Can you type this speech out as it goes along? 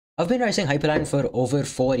I've been racing Hyperland for over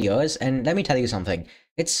 4 years, and let me tell you something.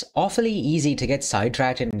 It's awfully easy to get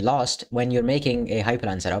sidetracked and lost when you're making a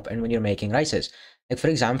Hyperland setup and when you're making races. Like, for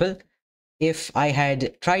example, if I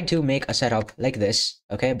had tried to make a setup like this,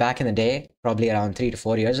 okay, back in the day, probably around 3 to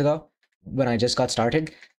 4 years ago, when I just got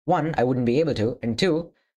started, one, I wouldn't be able to, and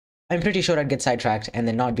two, I'm pretty sure I'd get sidetracked and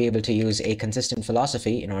then not be able to use a consistent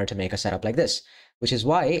philosophy in order to make a setup like this, which is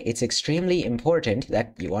why it's extremely important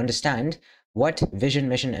that you understand what vision,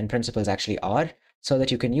 mission, and principles actually are so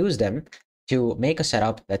that you can use them to make a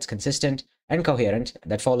setup that's consistent and coherent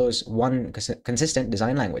that follows one consistent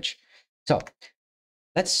design language. So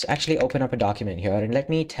let's actually open up a document here and let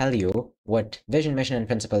me tell you what vision, mission, and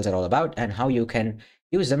principles are all about and how you can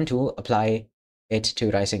use them to apply it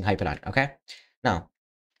to Rising Hyperland, okay? Now,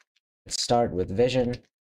 let's start with vision,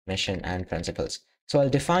 mission, and principles. So I'll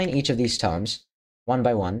define each of these terms one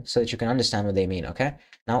by one so that you can understand what they mean, okay?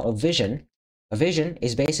 Now, a vision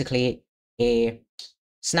is basically a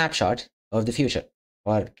snapshot of the future,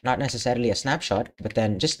 or not necessarily a snapshot, but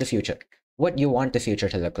then just the future, what you want the future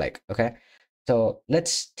to look like, okay? So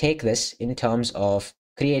let's take this in terms of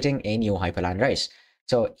creating a new Hyperland race.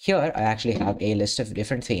 So here I actually have a list of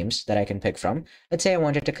different themes that I can pick from. Let's say I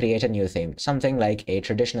wanted to create a new theme, something like a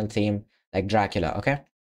traditional theme like Dracula, okay?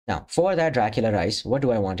 Now, for that Dracula race, what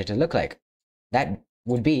do I want it to look like? That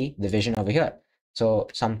would be the vision over here. So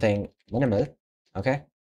something minimal, okay?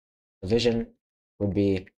 The vision would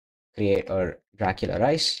be create a Dracula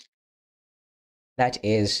race that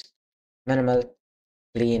is minimal,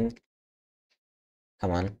 clean,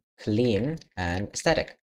 clean and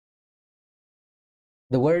aesthetic.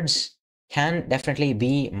 The words can definitely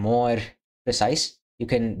be more precise. You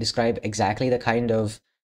can describe exactly the kind of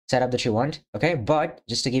setup that you want, okay? But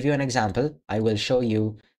just to give you an example, I will show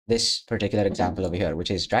you this particular example over here,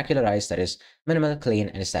 which is Dracula Rise that is minimal, clean,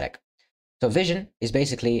 and aesthetic. So vision is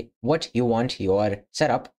basically what you want your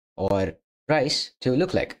setup or rice to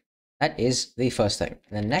look like. That is the first thing.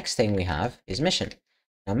 And the next thing we have is mission.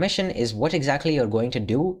 Now, mission is what exactly you're going to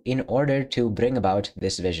do in order to bring about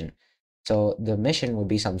this vision. So the mission would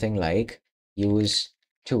be something like use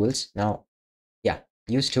tools. Now, yeah,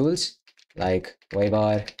 use tools like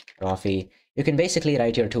Waybar, Rafi. You can basically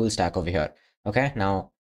write your tool stack over here. Okay,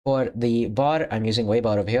 now for the bar, I'm using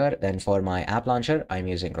Waybar over here. Then for my app launcher, I'm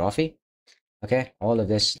using Rafi. Okay, all of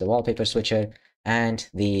this, the wallpaper switcher and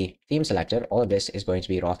the theme selector, all of this is going to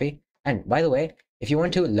be Rafi. And by the way, if you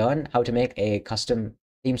want to learn how to make a custom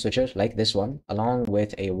theme switcher like this one, along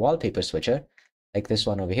with a wallpaper switcher, like this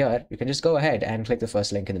one over here, you can just go ahead and click the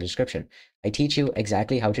first link in the description. I teach you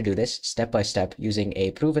exactly how to do this step by step using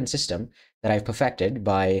a proven system that I've perfected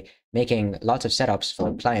by making lots of setups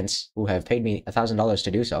for clients who have paid me $1,000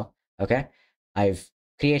 to do so. Okay, I've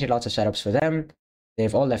created lots of setups for them.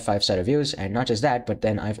 They've all left 5-star reviews, and not just that, but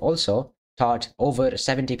then I've also taught over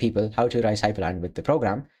 70 people how to rise Hyperland with the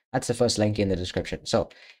program. That's the first link in the description. So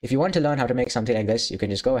if you want to learn how to make something like this, you can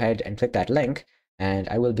just go ahead and click that link, and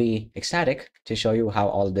I will be ecstatic to show you how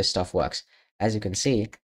all this stuff works. As you can see,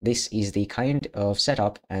 this is the kind of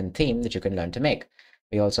setup and theme that you can learn to make.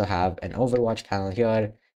 We also have an Overwatch panel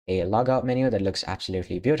here, a logout menu that looks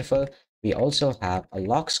absolutely beautiful. We also have a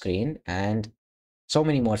lock screen and so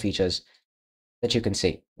many more features that you can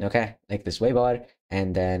see, okay, like this Waybar.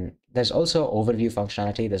 And then there's also overview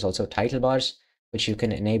functionality. There's also title bars, which you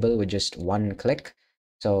can enable with just one click.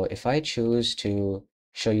 So if I choose to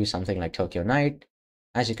show you something like Tokyo Night,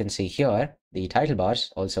 as you can see here, the title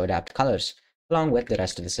bars also adapt colors along with the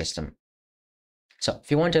rest of the system. So if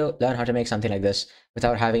you want to learn how to make something like this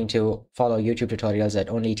without having to follow YouTube tutorials that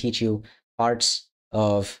only teach you parts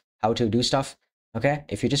of how to do stuff, okay,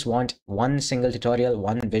 if you just want one single tutorial,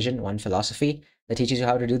 one vision, one philosophy that teaches you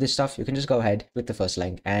how to do this stuff, you can just go ahead with the first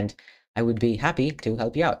link and I would be happy to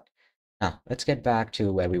help you out. Now, let's get back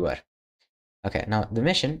to where we were. Okay, now the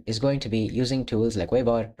mission is going to be using tools like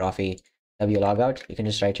Waybar, Rafi, wlogout. You can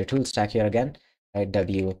just write your tool stack here again, write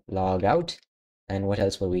wlogout. And what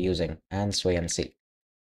else were we using? And sway and see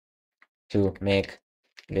to make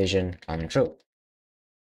vision come true.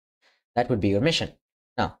 That would be your mission.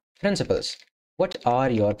 Now, principles. What are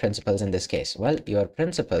your principles in this case? Well, your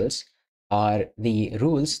principles are the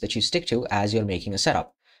rules that you stick to as you're making a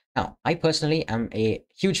setup. Now, I personally am a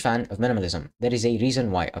huge fan of minimalism. There is a reason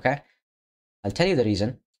why, okay? I'll tell you the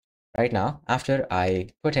reason right now after I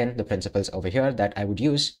put in the principles over here that I would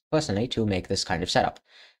use personally to make this kind of setup.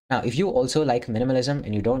 Now, if you also like minimalism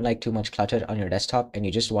and you don't like too much clutter on your desktop and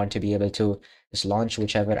you just want to be able to just launch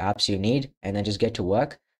whichever apps you need and then just get to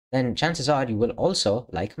work, then chances are you will also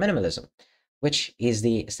like minimalism, which is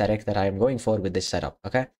the aesthetic that I'm going for with this setup,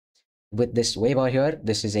 okay? With this Waybar here,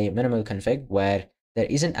 this is a minimal config where there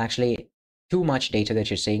isn't actually too much data that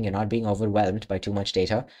you're seeing. You're not being overwhelmed by too much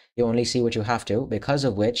data. You only see what you have to, because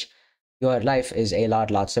of which your life is a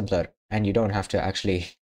lot simpler, and you don't have to actually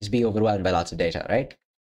just be overwhelmed by lots of data, right?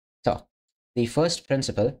 So the first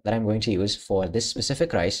principle that I'm going to use for this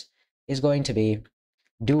specific rice is going to be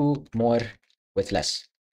do more with less.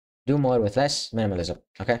 Do more with less, minimalism,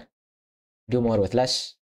 okay? Do more with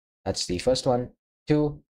less. That's the first one.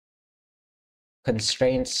 2,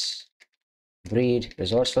 constraints breed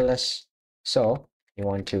resourcefulness. So you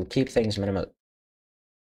want to keep things minimal.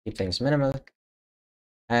 Keep things minimal.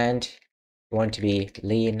 And you want to be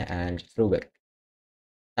lean and frugal.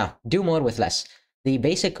 Now, do more with less. The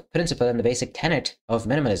basic principle and the basic tenet of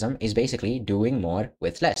minimalism is basically doing more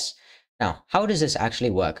with less. Now, how does this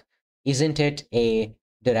actually work? Isn't it a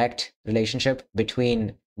direct relationship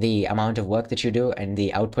between the amount of work that you do and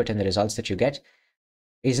the output and the results that you get?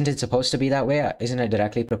 Isn't it supposed to be that way? Isn't it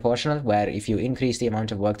directly proportional, where if you increase the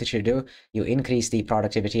amount of work that you do, you increase the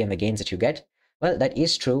productivity and the gains that you get? Well, that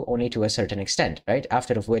is true only to a certain extent, right?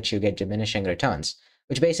 After of which you get diminishing returns,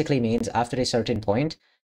 which basically means after a certain point,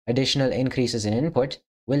 additional increases in input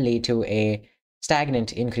will lead to a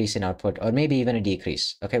stagnant increase in output, or maybe even a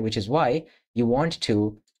decrease, okay? Which is why you want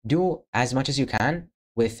to do as much as you can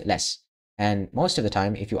with less. And most of the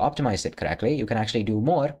time, if you optimize it correctly, you can actually do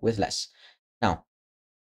more with less. Now,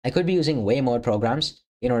 I could be using way more programs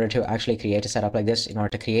in order to actually create a setup like this, in order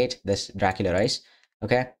to create this Dracula rice.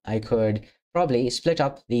 Okay, I could probably split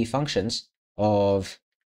up the functions of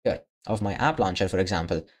my app launcher, for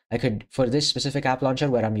example. I could, for this specific app launcher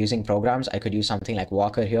where I'm using programs, I could use something like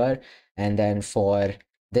Walker here, and then for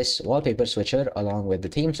this wallpaper switcher along with the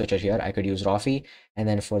theme switcher here, I could use Rafi, and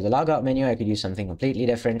then for the logout menu, I could use something completely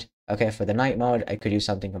different. Okay, for the night mode, I could use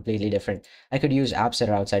something completely different. I could use apps that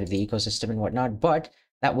are outside of the ecosystem and whatnot, but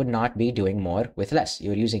that would not be doing more with less.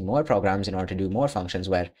 You're using more programs in order to do more functions,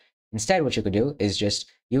 where instead what you could do is just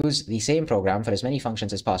use the same program for as many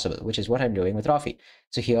functions as possible, which is what I'm doing with Rafi.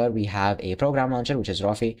 So here we have a program launcher, which is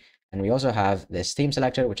Rafi, and we also have this theme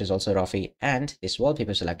selector, which is also Rafi, and this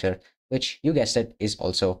wallpaper selector, which you guessed it, is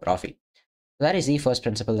also Rafi. That is the first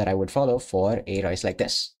principle that I would follow for a rice like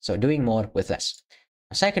this. So doing more with less.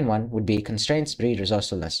 A second one would be constraints breed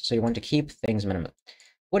resourcefulness. So you want to keep things minimal.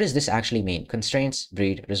 What does this actually mean? Constraints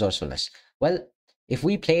breed resourcefulness. Well, if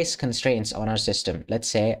we place constraints on our system, let's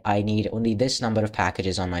say I need only this number of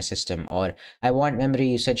packages on my system, or I want memory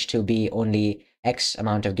usage to be only X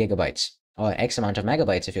amount of gigabytes or X amount of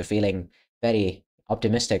megabytes if you're feeling very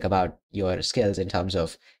optimistic about your skills in terms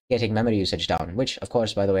of getting memory usage down, which of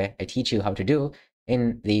course, by the way, I teach you how to do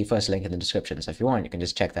in the first link in the description. So if you want, you can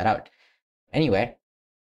just check that out. Anyway,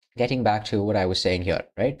 getting back to what I was saying here,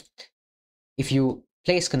 right? If you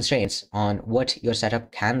place constraints on what your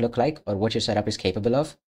setup can look like or what your setup is capable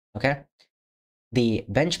of, okay, the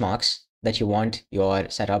benchmarks that you want your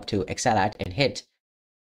setup to excel at and hit,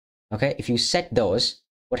 okay, if you set those,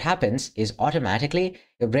 what happens is automatically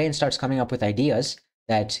your brain starts coming up with ideas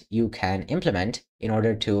that you can implement in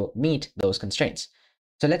order to meet those constraints.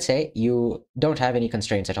 So let's say you don't have any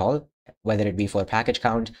constraints at all, whether it be for package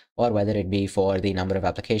count or whether it be for the number of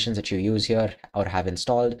applications that you use here or have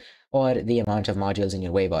installed, or the amount of modules in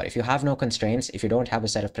your waybar. If you have no constraints, if you don't have a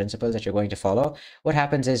set of principles that you're going to follow, what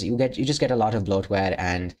happens is you just get a lot of bloatware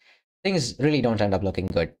and things really don't end up looking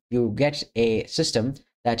good. You get a system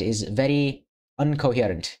that is very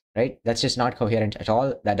uncoherent, right? That's just not coherent at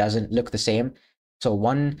all. That doesn't look the same. So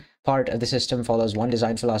one part of the system follows one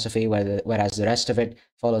design philosophy, whereas the rest of it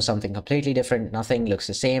follows something completely different. Nothing looks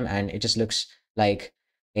the same, and it just looks like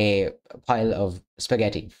a pile of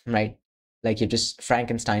spaghetti, right? Like you just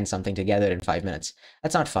Frankenstein something together in 5 minutes.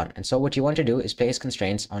 That's not fun. And so what you want to do is place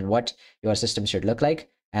constraints on what your system should look like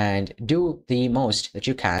and do the most that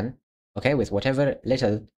you can, okay, with whatever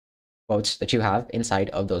little quotes that you have inside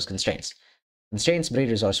of those constraints. Constraints breed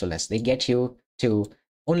resourcefulness. They get you to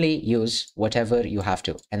only use whatever you have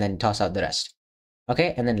to and then toss out the rest.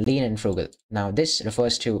 Okay, and then lean and frugal. Now this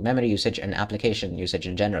refers to memory usage and application usage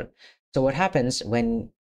in general. So what happens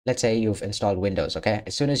when, let's say you've installed Windows, okay?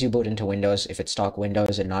 As soon as you boot into Windows, if it's stock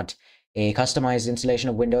Windows and not a customized installation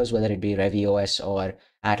of Windows, whether it be Revi OS or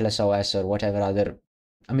Atlas OS or whatever other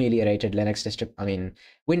ameliorated Linux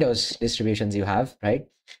Windows distributions you have, right?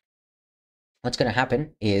 What's going to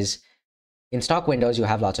happen is in stock Windows, you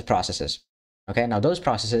have lots of processes. Okay, now those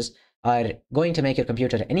processes are going to make your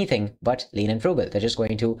computer anything but lean and frugal. They're just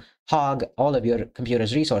going to hog all of your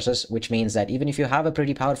computer's resources, which means that even if you have a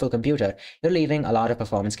pretty powerful computer, you're leaving a lot of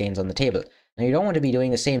performance gains on the table. Now, you don't want to be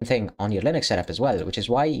doing the same thing on your Linux setup as well, which is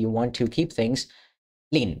why you want to keep things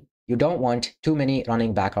lean. You don't want too many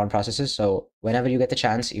running background processes. So whenever you get the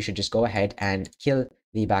chance, you should just go ahead and kill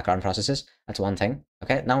the background processes. That's one thing.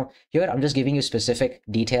 Okay. Now here, I'm just giving you specific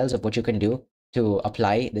details of what you can do to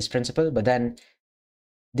apply this principle, but then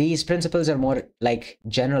these principles are more like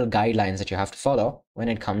general guidelines that you have to follow when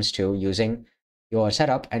it comes to using your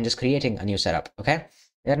setup and just creating a new setup. Okay.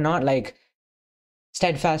 They're not like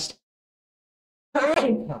steadfast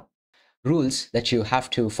rules that you have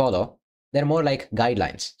to follow. They're more like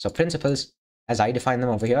guidelines. So principles, as I define them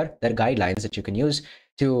over here, they're guidelines that you can use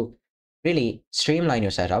to really streamline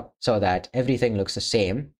your setup so that everything looks the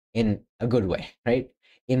same in a good way, right?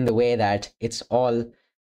 In the way that it's all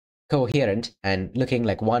coherent and looking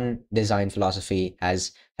like one design philosophy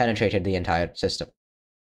has penetrated the entire system.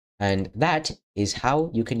 And that is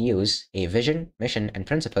how you can use a vision, mission, and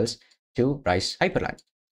principles to rise Hyprland.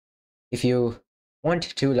 If you want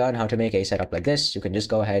to learn how to make a setup like this, you can just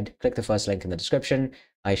go ahead, click the first link in the description.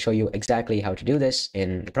 I show you exactly how to do this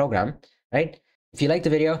in the program, right? If you liked the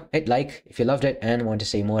video, hit like. If you loved it and want to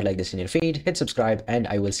see more like this in your feed, hit subscribe, and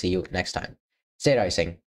I will see you next time. Stay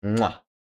rising. Mwah.